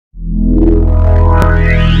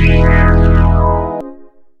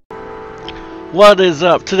What is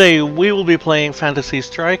up? Today we will be playing Fantasy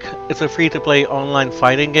Strike. It's a free-to-play online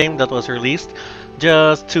fighting game that was released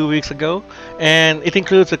just 2 weeks ago, and it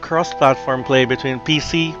includes a cross-platform play between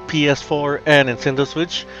PC, PS4, and Nintendo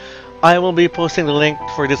Switch. I will be posting the link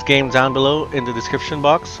for this game down below in the description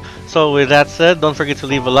box. So with that said, don't forget to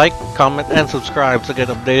leave a like, comment, and subscribe to get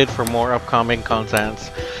updated for more upcoming contents.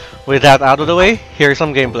 With that out of the way, here's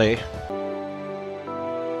some gameplay.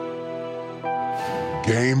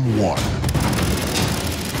 Game 1.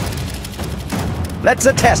 Let's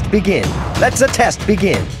a test begin. Let's a test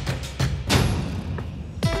begin.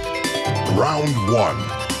 Round 1.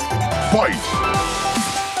 Fight!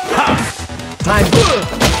 Ha! Time.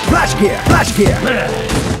 Flash gear. Flash gear.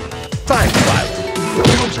 Time spiral.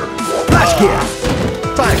 Filter. Flash gear.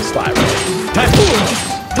 Time spiral. Time.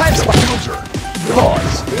 Time spiral. Filter.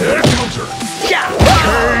 Pause. Filter. Yeah.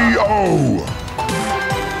 KO!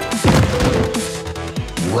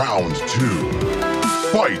 Round 2.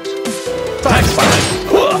 Fight! Time spiral.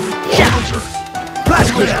 Filter. Flash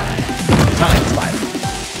gear. Time spiral.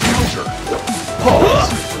 Filter.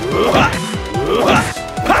 Pause.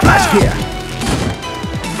 Flash gear.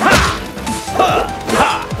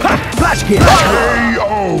 Flash gear.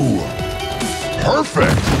 KO!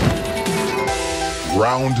 Perfect!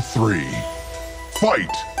 Round 3.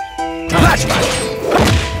 Fight! Flash gear.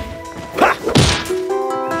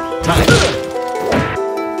 Time.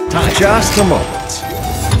 Time. Just a moment.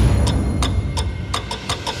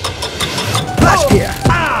 Flash gear.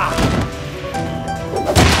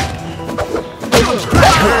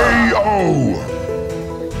 KO!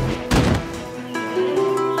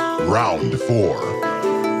 Round 4.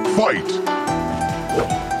 Fight!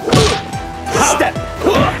 Step.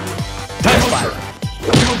 Time spiral.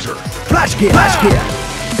 Filter. Flash gear. Flash gear.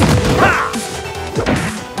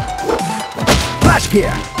 Flash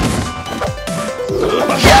gear.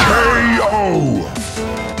 KO!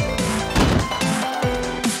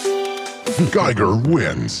 Geiger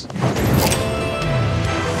wins.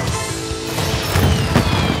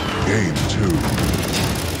 Game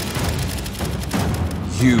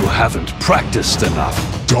 2. You haven't practiced enough.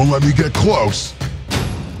 Don't let me get close.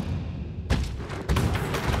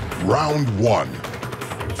 Round 1.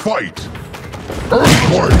 Fight!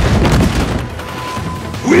 Earthquake!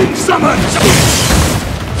 Wind summon!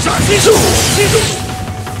 Sisu! Sisu!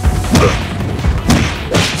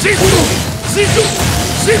 Sisu! Sisu!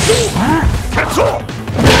 Sisu! Cancel!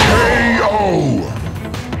 KO!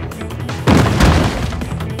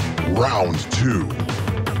 Round 2.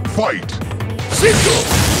 Fight! Sisu!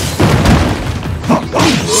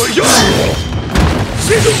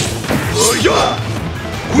 Sisu!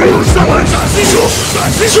 Wind summon! Sisu!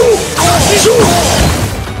 Sisu! Sisu!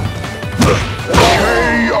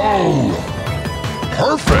 KO!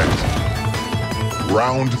 Perfect!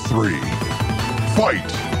 Round 3.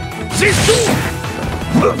 Fight! Sisu!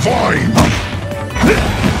 Fine!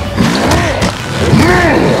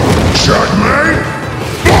 Checkmate!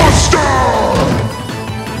 Buster!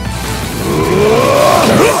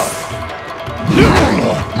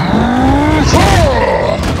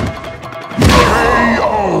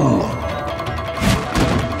 KO!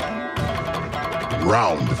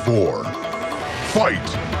 Round 4. Fight!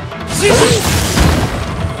 Sisu!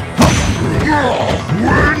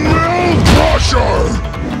 Windmill Crusher!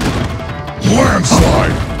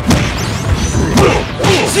 Landslide!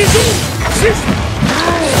 Sisu! Sisu!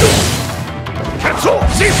 Cancel!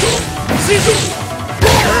 Sisu! Sisu!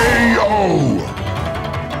 KO!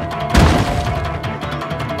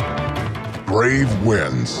 Brave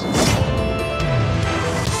wins.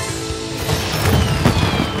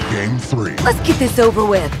 Game 3. Let's get this over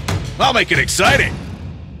with. I'll make it exciting!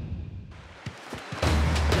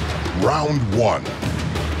 Round 1.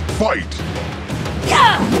 Fight! KO!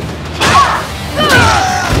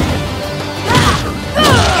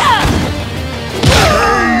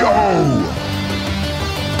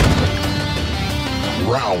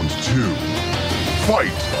 Round 2.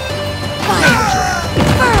 Fight!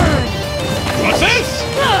 Burn! What's this?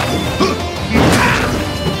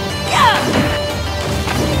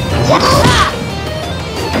 Dragonheart!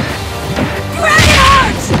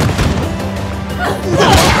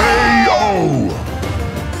 KO!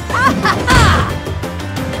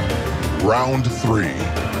 Round 3.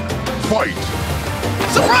 Fight!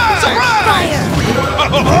 Surprise! Surprise! Fire!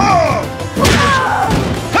 Whoa!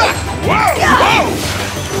 Whoa!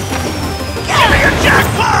 Give me your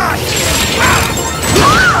jackpot!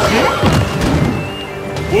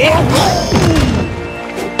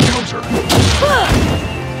 Counter!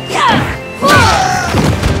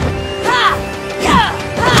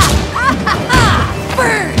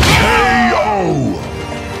 Burn! KO!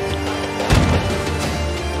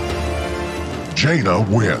 Jaina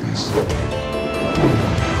wins.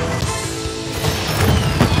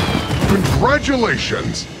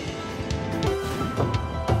 Congratulations!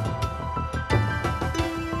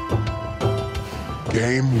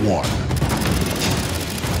 Game 1.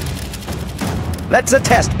 Let the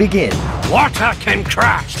test begin. Water can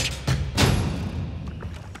crash.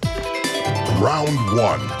 Round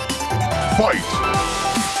 1. Fight!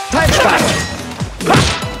 Time spiral.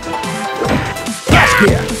 Last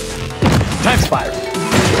gear. Time spiral.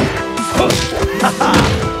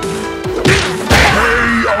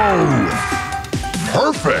 KO!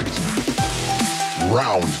 Perfect!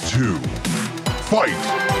 Round 2. Fight!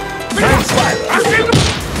 Time spiral.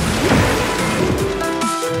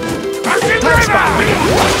 Time spiral.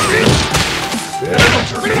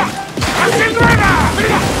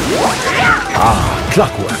 Ah,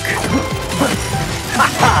 clockwork.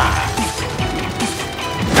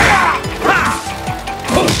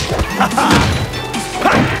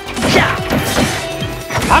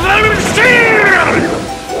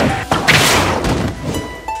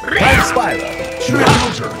 Time spiral.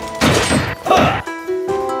 Counter!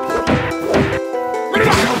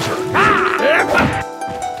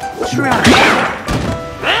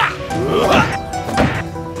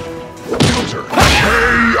 Counter!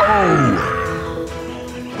 KO!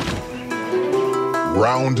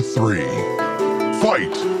 Round 3.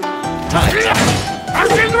 Fight! Time.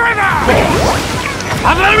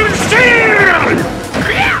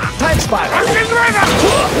 Time spiral.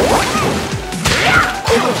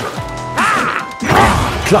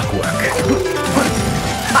 Ah, clockwork.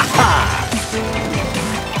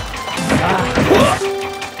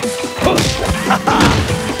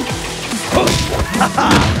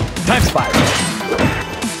 Time spiral.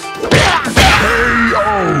 KO!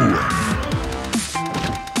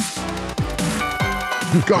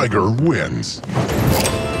 Geiger wins.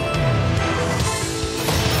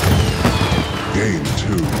 Game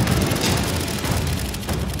 2.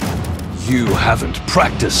 You haven't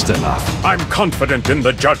practiced enough. I'm confident in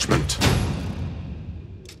the judgment.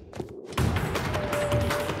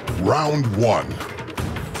 Round 1.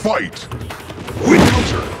 Fight!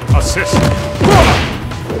 Counter! Assist.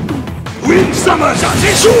 Win summon!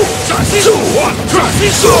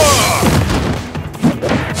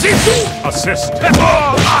 Assist.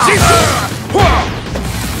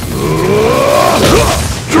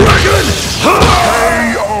 Dragon!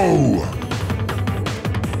 KO!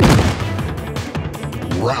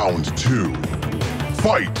 Round 2.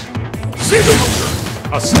 Fight!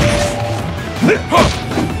 Assist.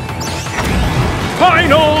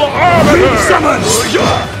 Final arbiter. Summon!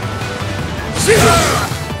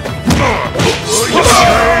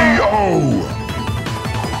 KO!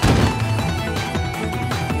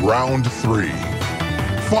 Round 3.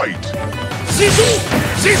 Fight!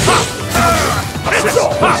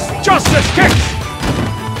 Justice kick.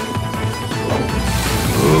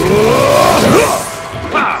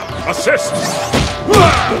 Assist.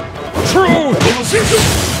 True.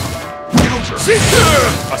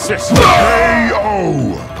 Assist. KO!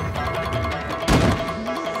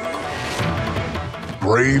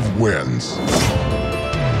 Brave wins.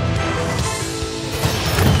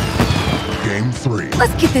 Game 3.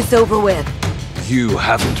 Let's get this over with. You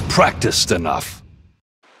haven't practiced enough.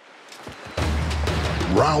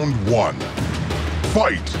 Round 1.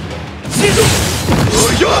 Fight!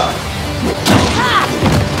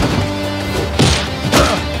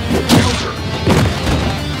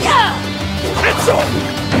 Counter!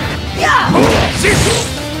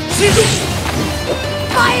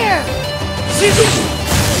 Fire!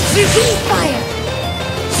 Fire!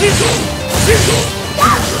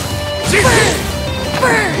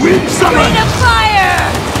 Burn! Win summon! Rain of fire!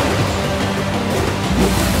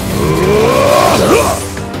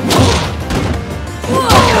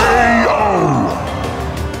 KO!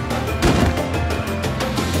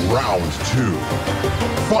 Round 2.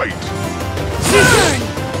 Fight!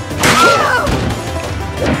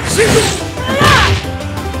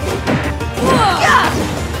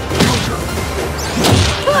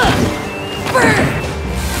 Burn! Burn!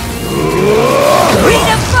 Rain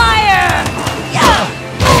of fire!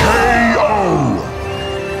 KO!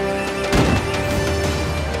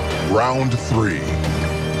 Round 3.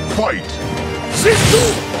 Fight!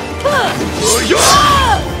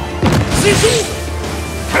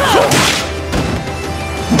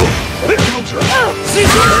 Counter!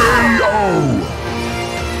 KO!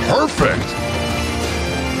 Perfect!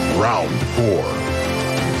 Round 4.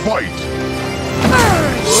 Fight!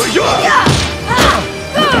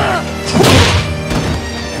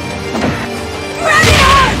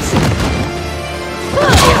 Radiant!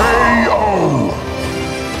 KO!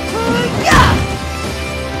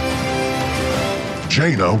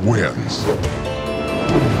 Jaina wins.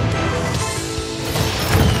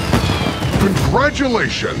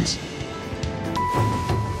 Congratulations!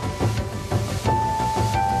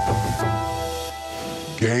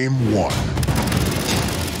 Game 1.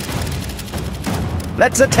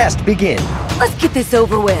 Let the test begin. Let's get this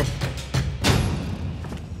over with.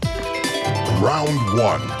 Round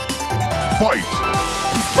 1. Fight!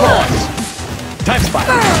 Time spot.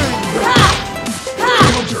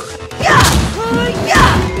 Counter!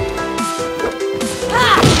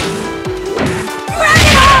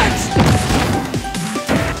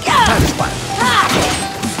 Time spot.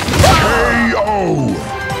 KO!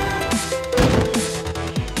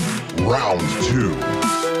 Round 2.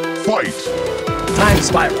 Fight! Time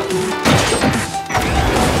spiral.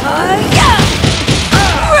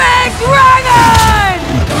 Red Dragon!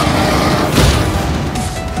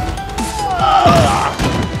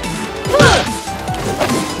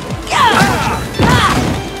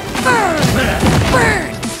 Burn!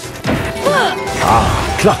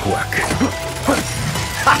 Clockwork.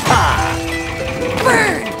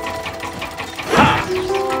 Burn!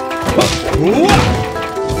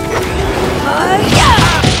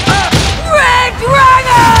 Red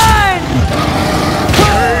Dragon!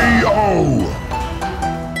 KO!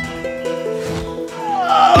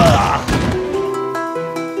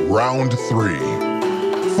 Round 3.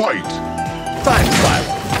 Fight! Time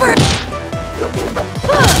spiral. Burn!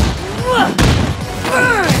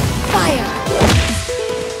 Fire!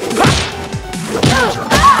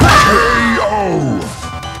 KO!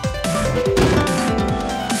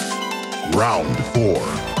 Round 4.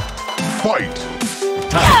 Fight!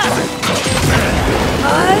 Time spiral.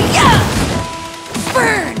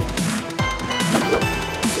 Burn!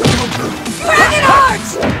 Dragon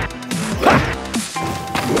Hearts!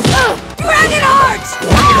 Dragon Hearts!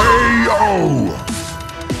 KO!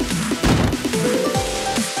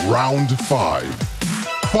 Round 5.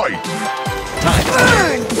 Fight!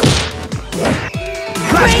 Burn!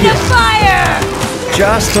 Rain of Fire!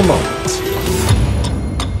 Just a moment.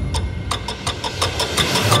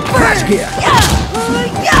 Crash gear.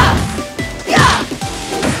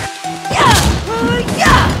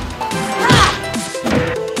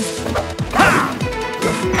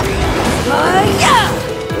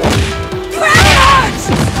 Dragon Hearts!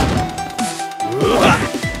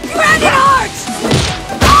 Dragon Hearts!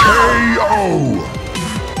 KO!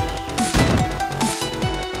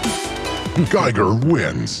 Geiger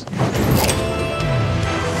wins.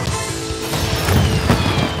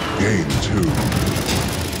 Game 2.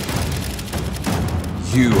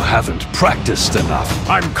 You haven't practiced enough.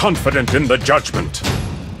 I'm confident in the judgment.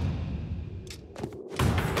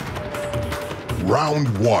 Round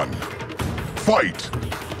 1. Fight!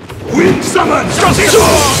 Wind summon! Sisu!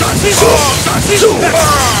 Sisu!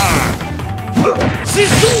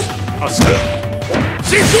 Sisu!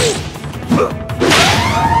 Sisu!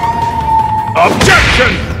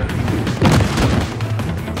 Objection!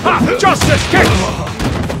 Ha! Justice kick!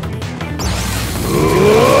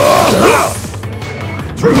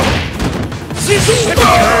 Sisu!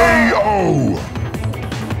 KO!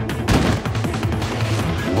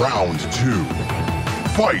 Round 2.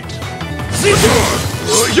 Fight! Sisu!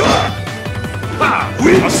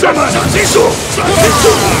 Wind summon! Sisu!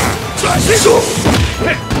 Sisu! Sisu!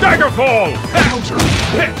 Daggerfall! Counter!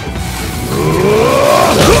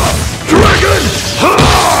 Dragon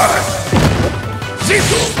Heart!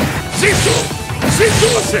 Sisu! Sisu! Sisu!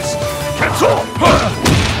 Assist! Cancel!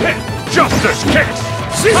 Justice kicks!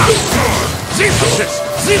 Sisu! Sisu! Assist!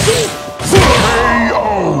 Sisu! KO!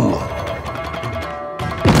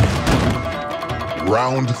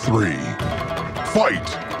 Round 3. Fight!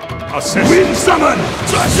 Assist! Wind summon!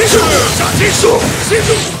 Sisu! Sisu!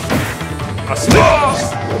 Sisu! Assist!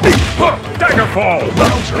 Daggerfall!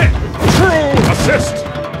 True assist!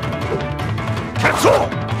 Cancel!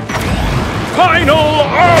 Final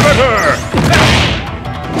Arbiter!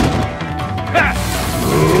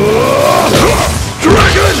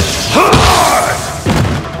 Dragon Heart!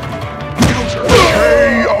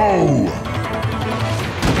 KO!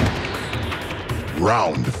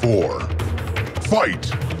 Round 4. Fight!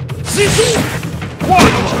 Sisu! 1,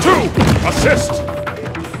 2, assist!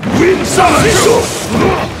 Wind summon!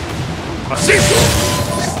 Sisu!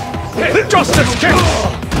 Justice kick!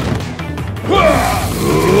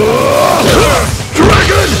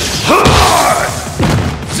 Dragon Heart!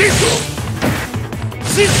 Sisu!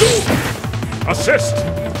 Sisu! Assist!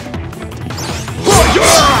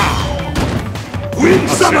 Wind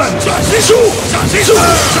summon! Sisu! Sisu!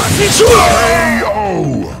 Sisu! KO!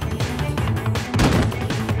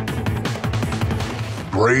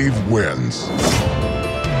 Brave wins.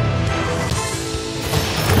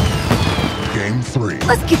 Game 3.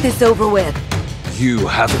 Let's get this over with. You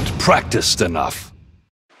haven't practiced enough.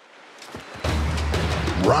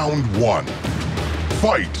 Round 1.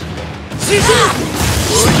 Fight!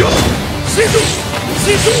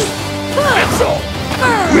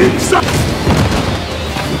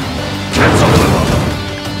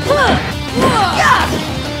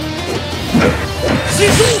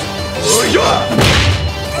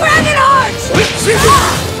 Dragon Arch!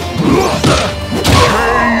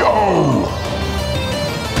 KO!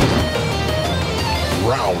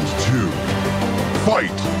 Round 2.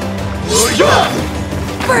 Fight!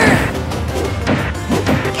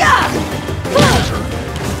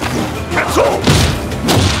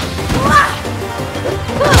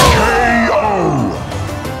 KO!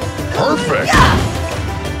 Perfect!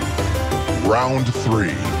 Round 3.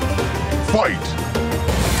 Fight!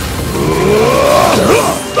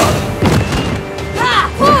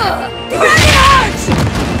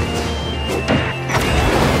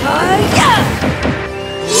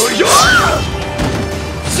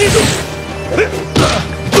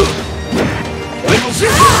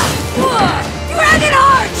 Dragon Arch! Dragon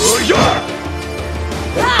Arch!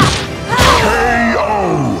 KO!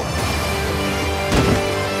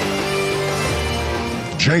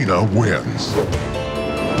 Jaina wins.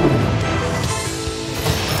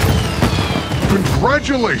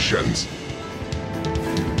 Congratulations!